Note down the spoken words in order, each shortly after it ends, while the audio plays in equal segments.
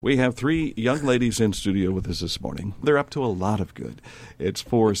We have three young ladies in studio with us this morning. They're up to a lot of good. It's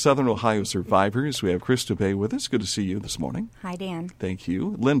for Southern Ohio survivors. We have Chris DeBay with us. Good to see you this morning. Hi, Dan. Thank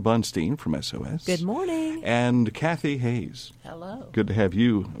you. Lynn Bunstein from SOS. Good morning. And Kathy Hayes. Hello. Good to have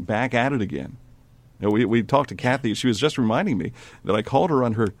you back at it again. You know, we talked to Kathy. She was just reminding me that I called her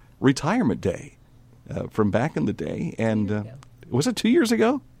on her retirement day from back in the day. And was it 2 years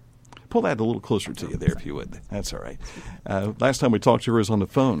ago? Pull that a little closer to you there, if you would. That's all right. Last time we talked to her was on the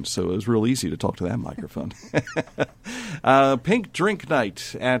phone, so it was real easy to talk to that microphone. Pink Drink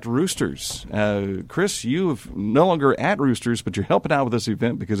Night at Roosters. Chris, you're no longer at Roosters, but you're helping out with this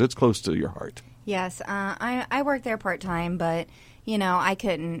event because it's close to your heart. Yes, I work there part-time, but, I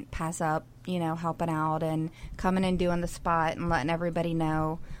couldn't pass up, helping out and coming and doing the spot and letting everybody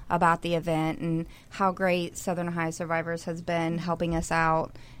know about the event and how great Southern Ohio Survivors has been helping us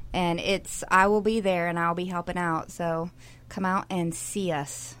out. And I will be there and I'll be helping out. So come out and see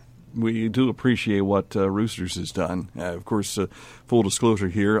us. We do appreciate what Roosters has done. Of course, full disclosure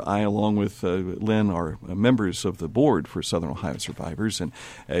here, I, along with Lynn, are members of the board for Southern Ohio Survivors, and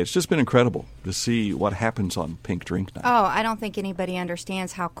it's just been incredible to see what happens on Pink Drink Night. Oh, I don't think anybody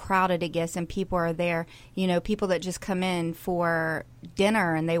understands how crowded it gets, and people are there. People that just come in for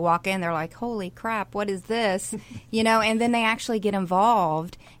dinner, and they walk in, they're like, holy crap, what is this? And then they actually get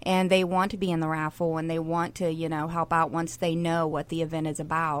involved, and they want to be in the raffle, and they want to, help out once they know what the event is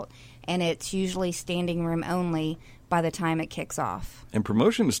about. And it's usually standing room only by the time it kicks off. And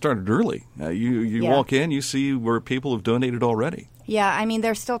promotion has started early. You walk in, you see where people have donated already. Yeah,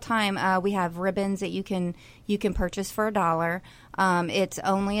 there's still time. We have ribbons that you can purchase for $1. It's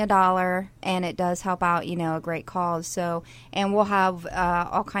only $1, and it does help out, a great cause. So, and we'll have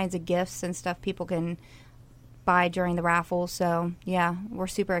all kinds of gifts and stuff people can buy during the raffle. So, yeah, we're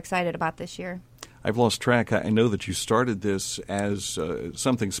super excited about this year. I've lost track. I know that you started this as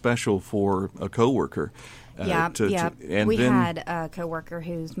something special for a coworker. We had a coworker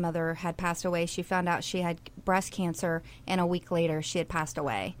whose mother had passed away. She found out she had breast cancer, and a week later she had passed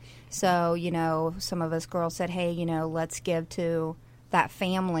away. So, some of us girls said, hey, let's give to that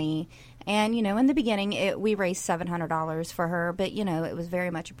family. And, in the beginning, we raised $700 for her, but, it was very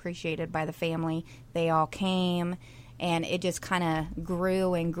much appreciated by the family. They all came. And it just kind of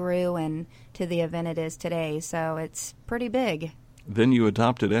grew and grew and to the event it is today. So it's pretty big. Then you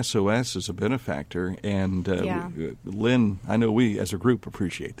adopted SOS as a benefactor. And Lynn, I know we as a group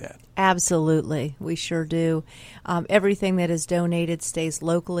appreciate that. Absolutely. We sure do. Everything that is donated stays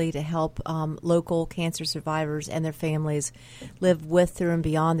locally to help local cancer survivors and their families live with, through, and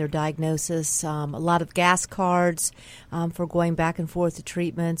beyond their diagnosis. A lot of gas cards for going back and forth to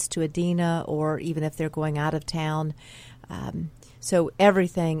treatments, to Adena, or even if they're going out of town. So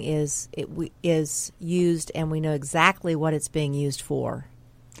everything is used, and we know exactly what it's being used for.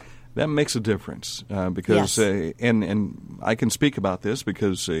 That makes a difference because, yes. And I can speak about this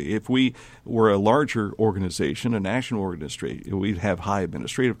because if we were a larger organization, a national organization, we'd have high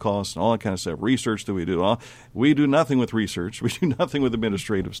administrative costs and all that kind of stuff. Research that we do, we do nothing with research. We do nothing with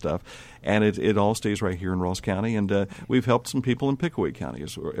administrative stuff, and it all stays right here in Ross County. And we've helped some people in Pickaway County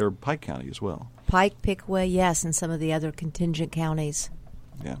or Pike County as well. Pike, Pickaway, yes, and some of the other contingent counties.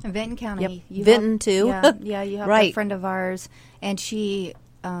 Yeah, Vinton County. Yep. Vinton too. Yeah, you have right. A friend of ours, and she's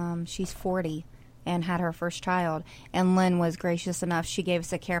 40 and had her first child, and Lynn was gracious enough. She gave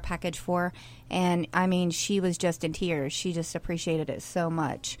us a care package for her, and she was just in tears. She just appreciated it so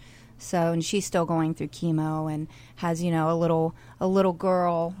much. So, and she's still going through chemo and has, a little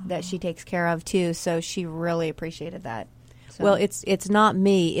girl that she takes care of too. So she really appreciated that. So. Well, it's not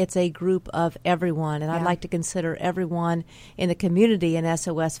me. It's a group of everyone, and I'd like to consider everyone in the community an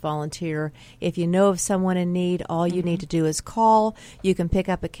SOS volunteer. If you know of someone in need, all you need to do is call. You can pick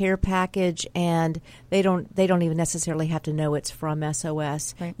up a care package, and they don't even necessarily have to know it's from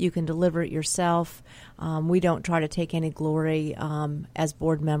SOS. Right. You can deliver it yourself. We don't try to take any glory as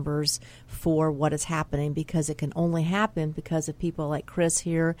board members for what is happening, because it can only happen because of people like Chris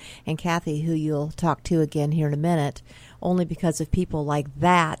here and Kathy, who you'll talk to again here in a minute. Only because of people like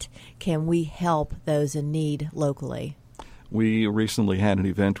that can we help those in need locally. We recently had an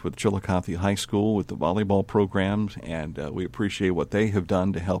event with Chillicothe High School with the volleyball programs, and we appreciate what they have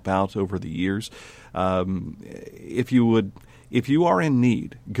done to help out over the years. If you are in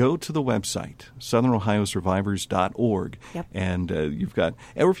need, go to the website, southernohiosurvivors.org, and you've got,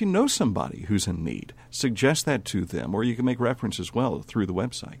 or if you know somebody who's in need, suggest that to them, or you can make reference as well through the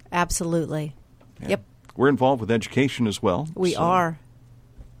website. Absolutely. Yeah. Yep. We're involved with education as well. We are.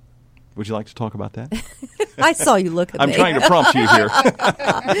 Would you like to talk about that? I saw you look at me. I'm trying to prompt you here.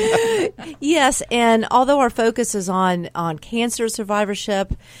 Yes, and although our focus is on cancer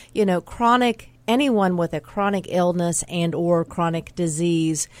survivorship, anyone with a chronic illness and or chronic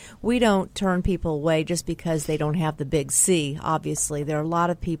disease, we don't turn people away just because they don't have the big C. Obviously, there are a lot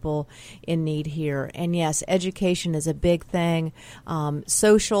of people in need here. And yes, education is a big thing.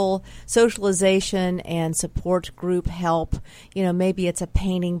 Socialization and support group help. Maybe it's a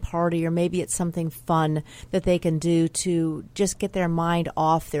painting party or maybe it's something fun that they can do to just get their mind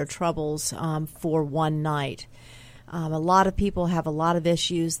off their troubles for one night. A lot of people have a lot of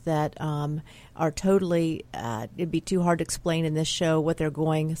issues that are totally, it'd be too hard to explain in this show what they're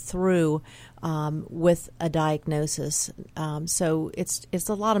going through with a diagnosis. So it's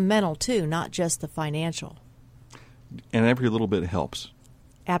a lot of mental, too, not just the financial. And every little bit helps.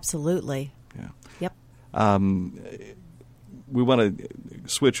 Absolutely. Yeah. Yep. We want to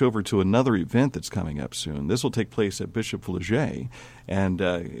switch over to another event that's coming up soon. This will take place at Bishop Leger.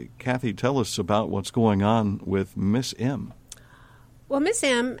 And Kathy, tell us about what's going on with Miss M. Well, Miss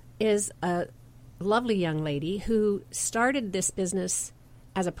M is a lovely young lady who started this business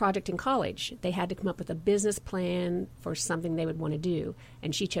as a project in college. They had to come up with a business plan for something they would want to do,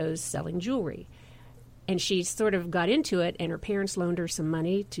 and she chose selling jewelry. And she sort of got into it, and her parents loaned her some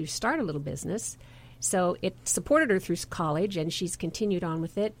money to start a little business. So it supported her through college, and she's continued on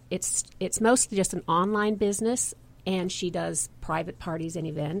with it. It's mostly just an online business, and she does private parties and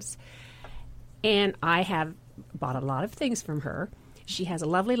events. And I have bought a lot of things from her. She has a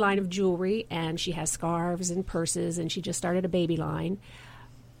lovely line of jewelry, and she has scarves and purses, and she just started a baby line.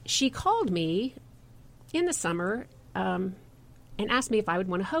 She called me in the summer and asked me if I would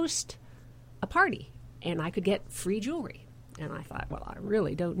want to host a party, and I could get free jewelry. And I thought, well, I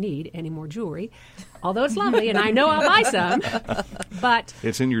really don't need any more jewelry, although it's lovely, and I know I'll buy some. But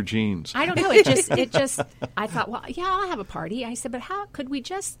it's in your genes. I don't know. It just. I thought, well, yeah, I'll have a party. I said, but how could we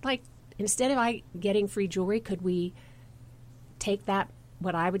just instead of getting free jewelry, could we take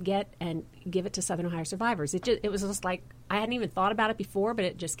what I would get and give it to Southern Ohio survivors? It was just like I hadn't even thought about it before, but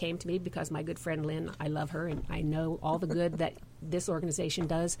it just came to me because my good friend Lynn, I love her, and I know all the good that this organization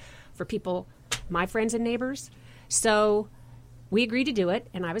does for people, my friends and neighbors. So we agreed to do it,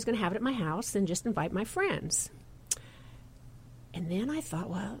 and I was going to have it at my house and just invite my friends. And then I thought,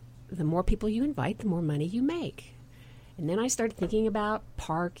 well, the more people you invite, the more money you make. And then I started thinking about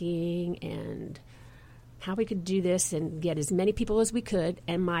parking and how we could do this and get as many people as we could.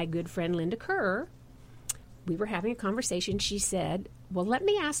 And my good friend Linda Kerr, we were having a conversation. She said, well, let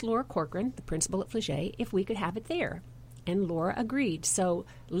me ask Laura Corcoran, the principal at Flagey, if we could have it there. And Laura agreed. So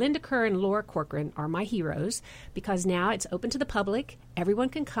Linda Kerr and Laura Corcoran are my heroes because now it's open to the public. Everyone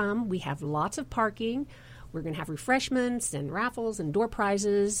can come. We have lots of parking. We're going to have refreshments and raffles and door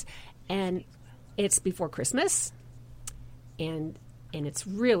prizes. And it's before Christmas. And it's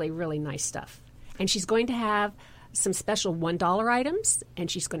really, really nice stuff. And she's going to have some special $1 items. And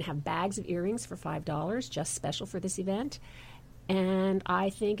she's going to have bags of earrings for $5, just special for this event. And I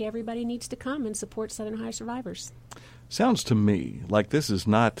think everybody needs to come and support Southern Ohio survivors. Sounds to me like this is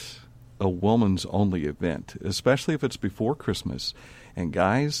not a woman's only event, especially if it's before Christmas. And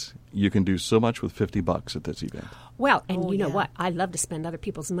guys, you can do so much with $50 at this event. Well, and you know what? I love to spend other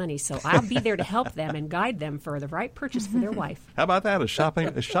people's money, so I'll be there to help them and guide them for the right purchase for their wife. How about that? A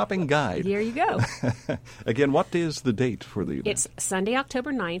shopping guide. There you go. Again, what is the date for the event? It's Sunday,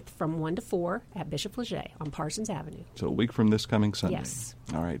 October 9th from 1 to 4 at Bishop Leger on Parsons Avenue. So a week from this coming Sunday. Yes.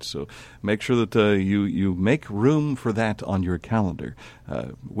 All right, so make sure that you make room for that on your calendar.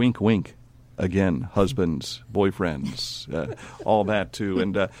 Wink, wink. Again, husbands, boyfriends, all that too.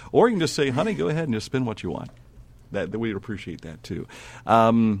 And or you can just say, honey, go ahead and just spend what you want. That we'd appreciate that too.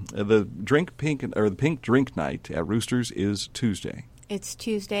 The pink drink night at Roosters is Tuesday. It's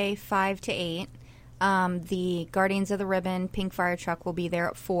Tuesday, 5 to 8. The Guardians of the Ribbon Pink Fire Truck will be there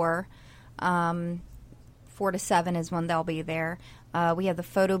at 4. 4 to 7 is when they'll be there. We have the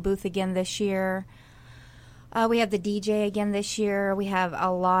photo booth again this year. We have the DJ again this year. We have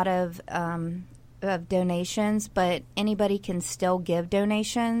a lot of donations, but anybody can still give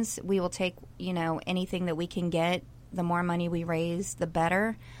donations. We will take, anything that we can get. The more money we raise, the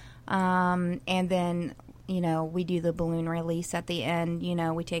better. And then, we do the balloon release at the end.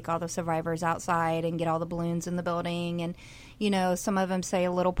 We take all the survivors outside and get all the balloons in the building. And, some of them say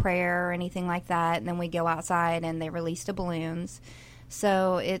a little prayer or anything like that. And then we go outside and they release the balloons.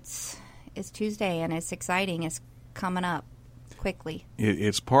 So it's Tuesday, and it's exciting. It's coming up quickly.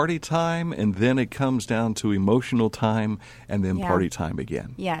 It's party time, and then it comes down to emotional time, and then party time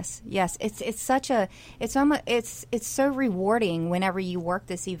again. Yes. It's so rewarding whenever you work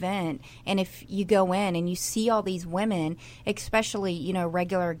this event, and if you go in and you see all these women, especially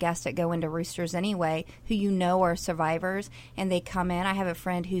regular guests that go into Roosters anyway, who are survivors, and they come in. I have a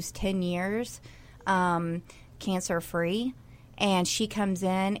friend who's 10 years cancer free. And she comes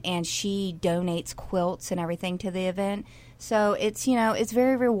in and she donates quilts and everything to the event. So it's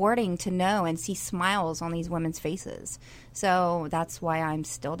very rewarding to know and see smiles on these women's faces. So that's why I'm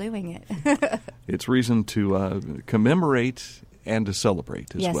still doing it. It's reason to commemorate and to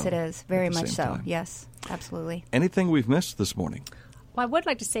celebrate as well. Yes, it is. Very much so. Time. Yes, absolutely. Anything we've missed this morning? Well, I would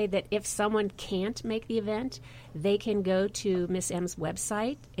like to say that if someone can't make the event, they can go to Miss M's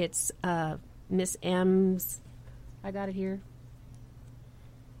website. It's Miss M's, I got it here.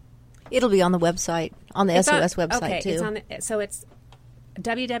 It'll be on the website, on the SOS website, too. So it's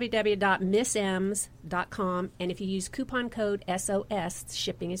www.missems.com, and if you use coupon code SOS,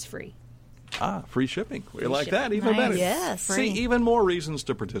 shipping is free. Free shipping. We like that even better. Yes. See, even more reasons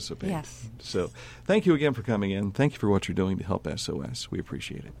to participate. Yes. So thank you again for coming in. Thank you for what you're doing to help SOS. We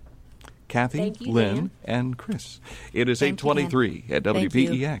appreciate it. Kathy, Thank you, Lynn, Dan. and Chris. It is 8:23 at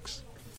WPEX.